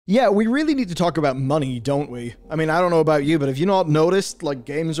Yeah, we really need to talk about money, don't we? I mean, I don't know about you, but have you not noticed, like,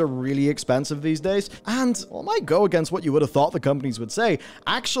 games are really expensive these days? And, well, it might go against what you would have thought the companies would say.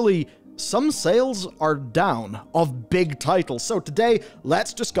 Actually, some sales are down of big titles. So today,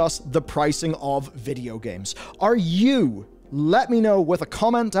 let's discuss the pricing of video games. Let me know with a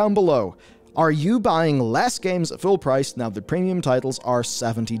comment down below. Are you buying less games at full price now that premium titles are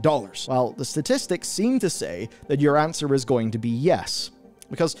 $70? Well, the statistics seem to say that your answer is going to be yes.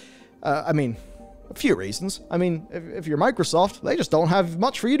 Because, I mean, a few reasons. I mean, if you're Microsoft, they just don't have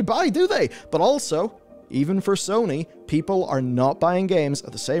much for you to buy, do they? But also, even for Sony, people are not buying games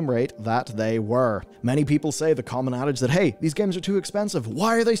at the same rate that they were. Many people say the common adage that, hey, these games are too expensive.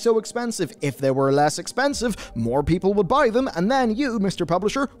 Why are they so expensive? If they were less expensive, more people would buy them, and then you, Mr.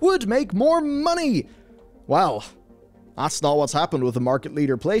 Publisher, would make more money. Well, that's not what's happened with the market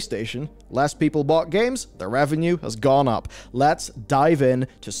leader PlayStation. Less people bought games, their revenue has gone up. Let's dive in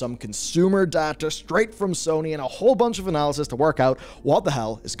to some consumer data straight from Sony and a whole bunch of analysis to work out what the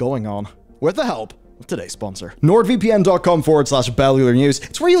hell is going on with the help of today's sponsor. NordVPN.com/Bellular News.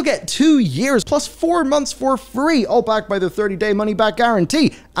 It's where you'll get 2 years plus 4 months for free, all backed by their 30-day money-back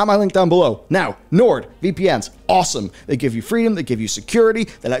guarantee at my link down below. Now, NordVPN's awesome. They give you freedom, they give you security,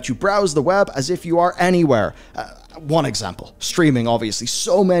 they let you browse the web as if you are anywhere. One example, streaming, obviously.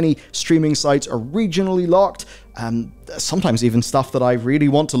 So many streaming sites are regionally locked. Sometimes even stuff that I really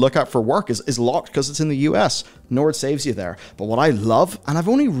want to look at for work is locked because it's in the US. Nord saves you there. But what I love, and I've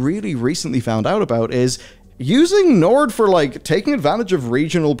only really recently found out about, is using Nord for, like, taking advantage of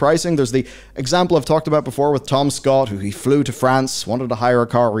regional pricing. There's the example I've talked about before with Tom Scott, who he flew to France, wanted to hire a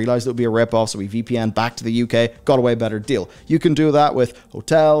car, realized it would be a ripoff, so he VPN'd back to the UK, got a way better deal. You can do that with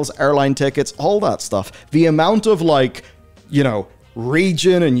hotels, airline tickets, all that stuff. The amount of, like, you know,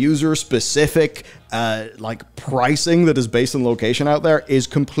 region and user specific like pricing that is based on location out there is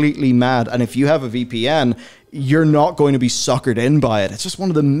completely mad. And if you have a VPN, you're not going to be suckered in by it. It's just one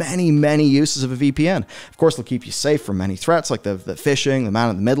of the many uses of a VPN. Of course, they'll keep you safe from many threats like the phishing, the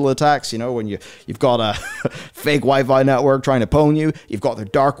man-in-the-middle attacks, you know, when you've got a fake Wi-Fi network trying to pwn you, you've got their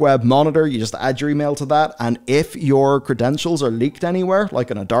dark web monitor, you just add your email to that, and if your credentials are leaked anywhere,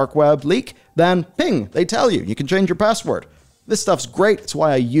 like in a dark web leak, then ping, they tell you, you can change your password. This stuff's great. It's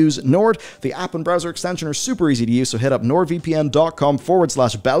why I use Nord. The app and browser extension are super easy to use, so hit up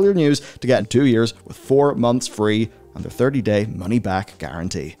nordvpn.com/Bellular News to get 2 years with 4 months free and their 30-day money-back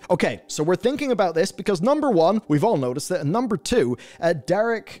guarantee. Okay, so we're thinking about this because number one, we've all noticed it, and number two,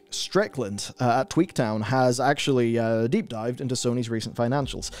 Derek Strickland at Tweaktown has actually deep dived into Sony's recent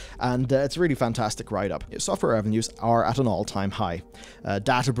financials, and it's a really fantastic write-up. Software revenues are at an all-time high.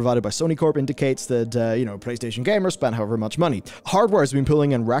 Data provided by Sony Corp indicates that, you know, PlayStation gamers spent however much money. Hardware has been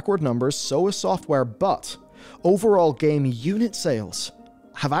pulling in record numbers, so is software, but overall game unit sales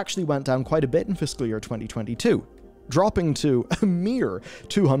have actually went down quite a bit in fiscal year 2022. Dropping to a mere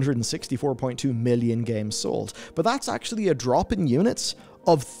 264.2 million games sold. But that's actually a drop in units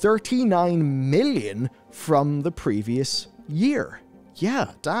of 39 million from the previous year.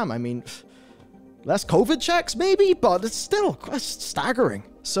 Yeah, damn, I mean, less COVID checks maybe, but it's still staggering.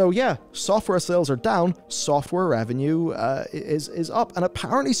 So yeah, software sales are down, software revenue is up, and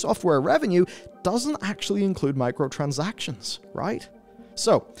apparently software revenue doesn't actually include microtransactions, right?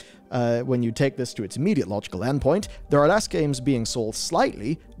 So, when you take this to its immediate logical endpoint, there are less games being sold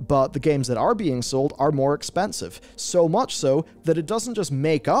slightly, but the games that are being sold are more expensive. So much so that it doesn't just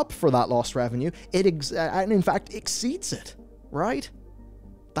make up for that lost revenue, it in fact exceeds it, right?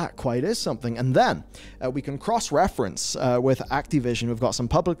 That quite is something. And then we can cross-reference with Activision. We've got some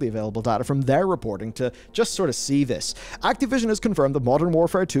publicly available data from their reporting to just sort of see this. Activision has confirmed that Modern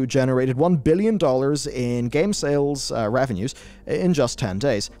Warfare 2 generated $1 billion in game sales revenues in just 10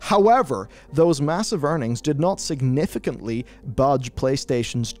 days. However, those massive earnings did not significantly budge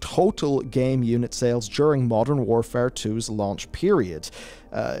PlayStation's total game unit sales during Modern Warfare 2's launch period.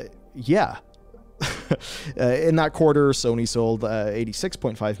 Yeah. In that quarter, Sony sold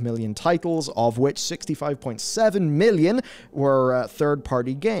 86.5 million titles, of which 65.7 million were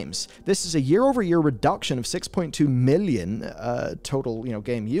third-party games. This is a year-over-year reduction of 6.2 million total, you know,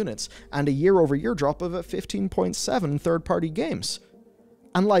 game units, and a year-over-year drop of 15.7 third-party games.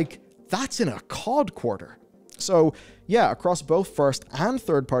 And, like, that's in a COD quarter. So, yeah, across both first and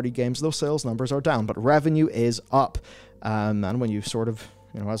third-party games, those sales numbers are down, but revenue is up. And when you sort of,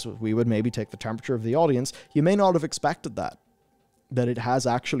 you know, as we would maybe take the temperature of the audience, you may not have expected that it has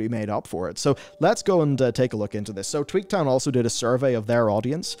actually made up for it. So let's go and take a look into this. So Tweaktown also did a survey of their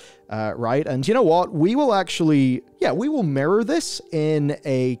audience, right? And you know what? We will actually, yeah, we will mirror this in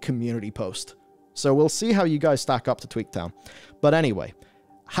a community post. So we'll see how you guys stack up to Tweaktown. But anyway,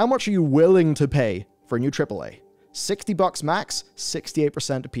 How much are you willing to pay for a new AAA? $60 max,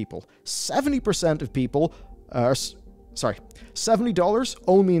 68% of people. 70% of people $70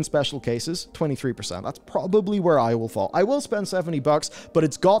 only in special cases, 23%. That's probably where I will fall. I will spend $70, but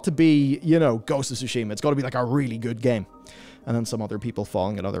it's got to be, you know, Ghost of Tsushima. It's got to be like a really good game. And then some other people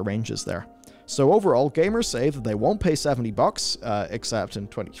falling at other ranges there. So overall, gamers say that they won't pay $70, except in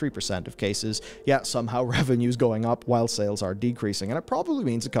 23% of cases, yet somehow revenue's going up while sales are decreasing. And it probably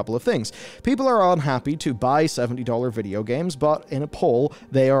means a couple of things. People are unhappy to buy $70 video games, but in a poll,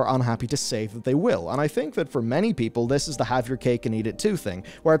 they are unhappy to say that they will. And I think that for many people, this is the have your cake and eat it too thing,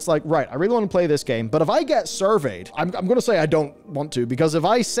 where it's like, right, I really want to play this game, but if I get surveyed, I'm going to say I don't want to, because if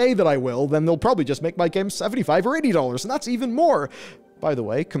I say that I will, then they'll probably just make my game $75 or $80, and that's even more. By the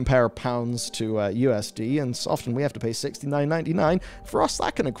way, compare pounds to USD, and often we have to pay $69.99. For us,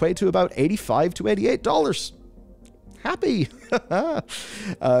 that can equate to about $85 to $88. Happy!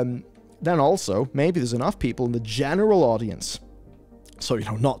 Then also, maybe there's enough people in the general audience, so, you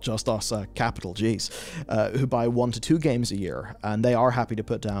know, not just us capital G's, who buy 1 to 2 games a year, and they are happy to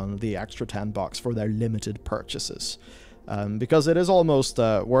put down the extra $10 for their limited purchases. Because it is almost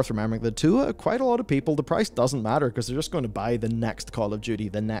worth remembering that to quite a lot of people, the price doesn't matter because they're just going to buy the next Call of Duty,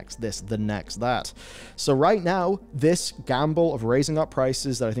 the next this, the next that. So right now, this gamble of raising up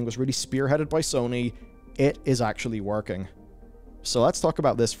prices that I think was really spearheaded by Sony, it is actually working. So let's talk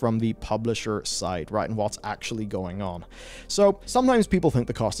about this from the publisher side, right, and what's actually going on. So sometimes people think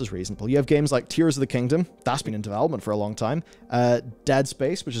the cost is reasonable. You have games like Tears of the Kingdom, that's been in development for a long time, Dead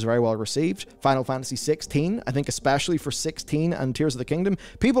Space, which is very well received, Final Fantasy 16, I think especially for 16 and Tears of the Kingdom,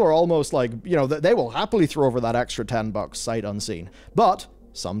 people are almost like, you know, they will happily throw over that extra $10 sight unseen. But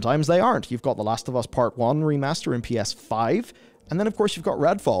sometimes they aren't. You've got The Last of Us Part 1 remaster in PS5, and then of course you've got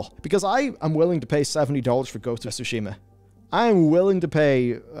Redfall, because I am willing to pay $70 for Ghost of Tsushima. I'm willing to pay,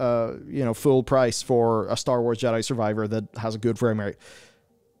 you know, full price for a Star Wars Jedi Survivor that has a good frame rate.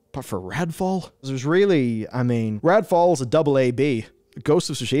 But for Redfall, there's really, I mean, Redfall is a AA-B. Ghost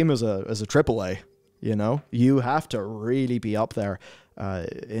of Tsushima is a AAA, you know? You have to really be up there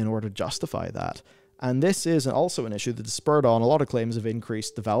in order to justify that. And this is also an issue that has spurred on a lot of claims of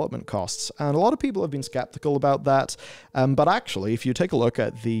increased development costs. And a lot of people have been skeptical about that. But actually, if you take a look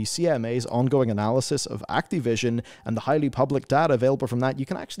at the CMA's ongoing analysis of Activision and the highly public data available from that, you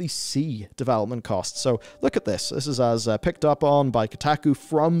can actually see development costs. So look at this. This is as picked up on by Kotaku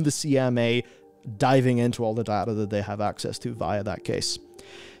from the CMA, diving into all the data that they have access to via that case.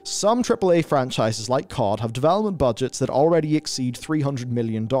 Some AAA franchises like COD have development budgets that already exceed $300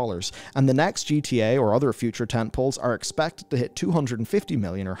 million, and the next GTA or other future tentpoles are expected to hit $250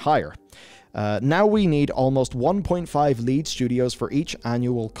 million or higher. Now we need almost 1.5 lead studios for each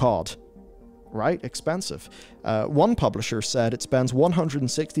annual COD. Right? Expensive. One publisher said it spends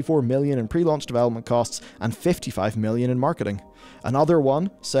 $164 million in pre-launch development costs and $55 million in marketing. Another one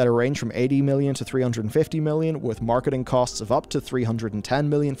said a range from $80 million to $350 million, with marketing costs of up to $310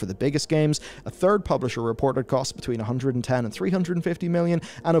 million for the biggest games. A third publisher reported costs between $110 and $350 million,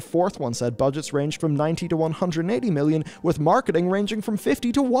 and a fourth one said budgets range from $90 to $180 million, with marketing ranging from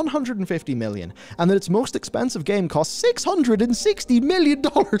 $50 to $150 million, and that its most expensive game cost $660 million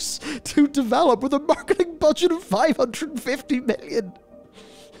to develop with a marketing budget of $550 million.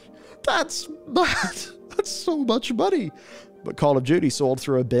 That's mad. That's so much money. But Call of Duty sold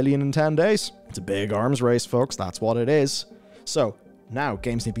through $1 billion in 10 days. It's a big arms race, folks. That's what it is. So now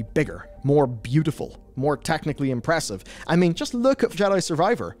games need to be bigger, more beautiful, more technically impressive. I mean, just look at Jedi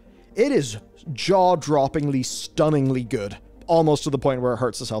Survivor. It is jaw-droppingly, stunningly good, almost to the point where it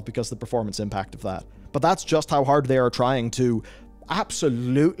hurts itself because of the performance impact of that. But that's just how hard they are trying to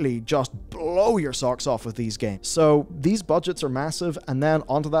absolutely just blow your socks off with these games. So these budgets are massive, and then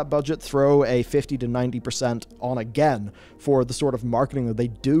onto that budget throw a 50 to 90% on again for the sort of marketing that they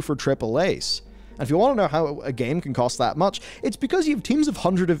do for AAAs. And if you want to know how a game can cost that much, it's because you have teams of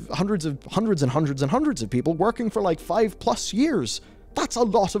hundreds of people working for like 5+ years. That's a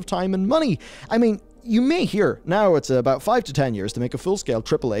lot of time and money. I mean, you may hear, now it's about 5 to 10 years to make a full-scale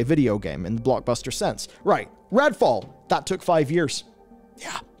AAA video game in the blockbuster sense. Right, Redfall, that took 5 years.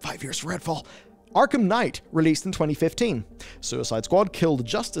 Yeah, 5 years for Redfall. Arkham Knight released in 2015. Suicide Squad Kill the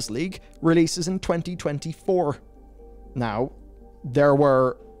Justice League releases in 2024. Now, there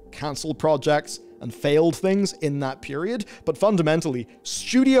were cancelled projects and failed things in that period, but fundamentally,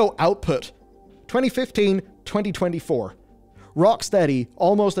 studio output, 2015, 2024. Rocksteady,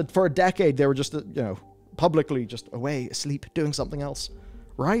 almost for a decade, they were just, you know, publicly just away, asleep, doing something else,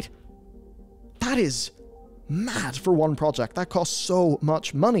 right? That is mad for one project. That costs so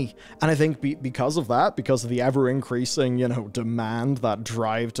much money. And I think because of that, because of the ever-increasing, demand, that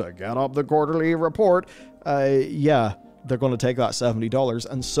drive to get up the quarterly report, yeah, they're going to take that $70.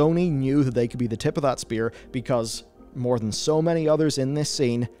 And Sony knew that they could be the tip of that spear because more than so many others in this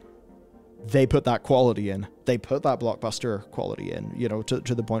scene, they put that quality in. They put that blockbuster quality in,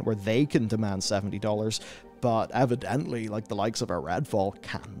 to the point where they can demand $70. But evidently, like the likes of a Redfall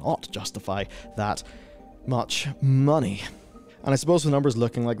cannot justify that much money. And I suppose with numbers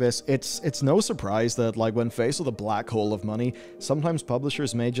looking like this, it's no surprise that, like, when faced with a black hole of money, sometimes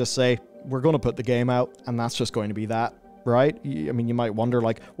publishers may just say, we're going to put the game out, and that's just going to be that, right? I mean, you might wonder,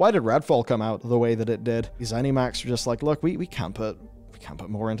 like, why did Redfall come out the way that it did? These ZeniMax are just like, look, we can't put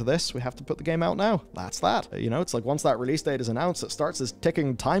more into this. We have to put the game out now. That's that. It's like once that release date is announced, it starts this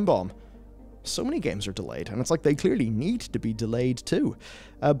ticking time bomb. So many games are delayed, and it's like they clearly need to be delayed too.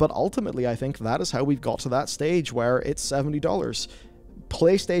 But ultimately, I think that is how we've got to that stage where it's $70.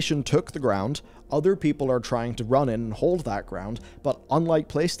 PlayStation took the ground. Other people are trying to run in and hold that ground, but unlike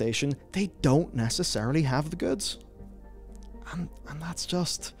PlayStation, they don't necessarily have the goods. And that's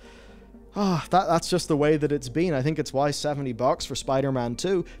just... that's just the way that it's been. I think it's why $70 for Spider-Man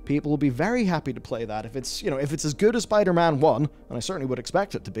 2, people will be very happy to play that. If it's, if it's as good as Spider-Man 1, and I certainly would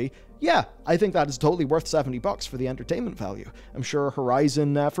expect it to be, yeah, I think that is totally worth $70 for the entertainment value. I'm sure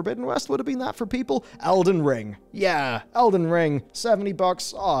Horizon Forbidden West would have been that for people. Elden Ring. Yeah, Elden Ring,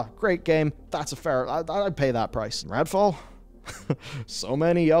 $70. Great game. That's a fair... I'd pay that price. Redfall? So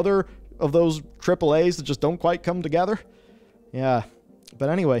many other of those AAAs that just don't quite come together. Yeah. But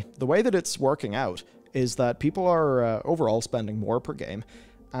anyway, the way that it's working out is that people are overall spending more per game,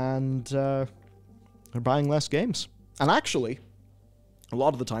 and they're buying less games. And actually, a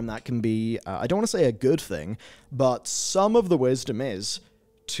lot of the time that can be, I don't want to say a good thing, but some of the wisdom is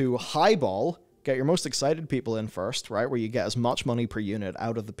to highball, get your most excited people in first, right, where you get as much money per unit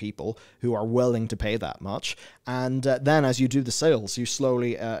out of the people who are willing to pay that much, and then as you do the sales, you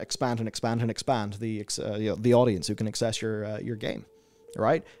slowly expand and expand and expand the audience who can access your game.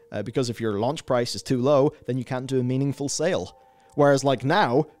 Right? Because if your launch price is too low, then you can't do a meaningful sale. Whereas like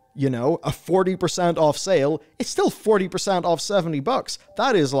now, a 40% off sale, it's still 40% off $70.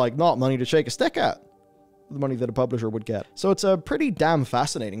 That is like not money to shake a stick at. The money that a publisher would get. So it's a pretty damn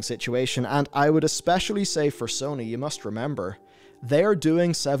fascinating situation, and I would especially say for Sony, you must remember, they're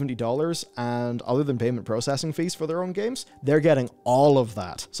doing $70, and other than payment processing fees for their own games, they're getting all of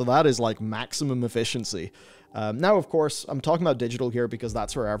that. So that is like maximum efficiency. Now, of course, I'm talking about digital here because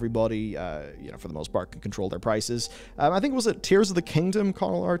that's where everybody, for the most part, can control their prices. I think, was it Tears of the Kingdom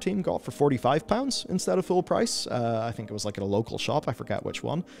Connell, our team, got for £45 instead of full price? I think it was like at a local shop. I forget which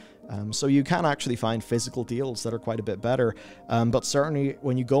one. So you can actually find physical deals that are quite a bit better. But certainly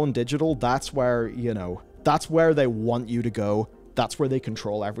when you go in digital, that's where, that's where they want you to go. That's where they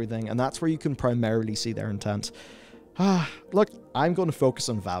control everything. And that's where you can primarily see their intent. Look, I'm going to focus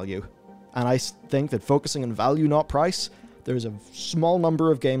on value. And I think that focusing on value, not price, there's a small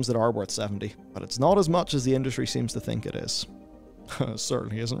number of games that are worth 70, but it's not as much as the industry seems to think it is.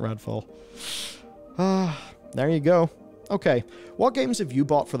 Certainly isn't Redfall. There you go. Okay, what games have you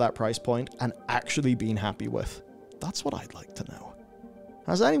bought for that price point and actually been happy with? That's what I'd like to know.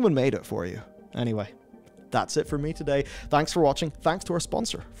 Has anyone made it for you? Anyway, that's it for me today. Thanks for watching. Thanks to our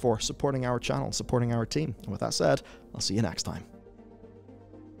sponsor for supporting our channel, supporting our team. And with that said, I'll see you next time.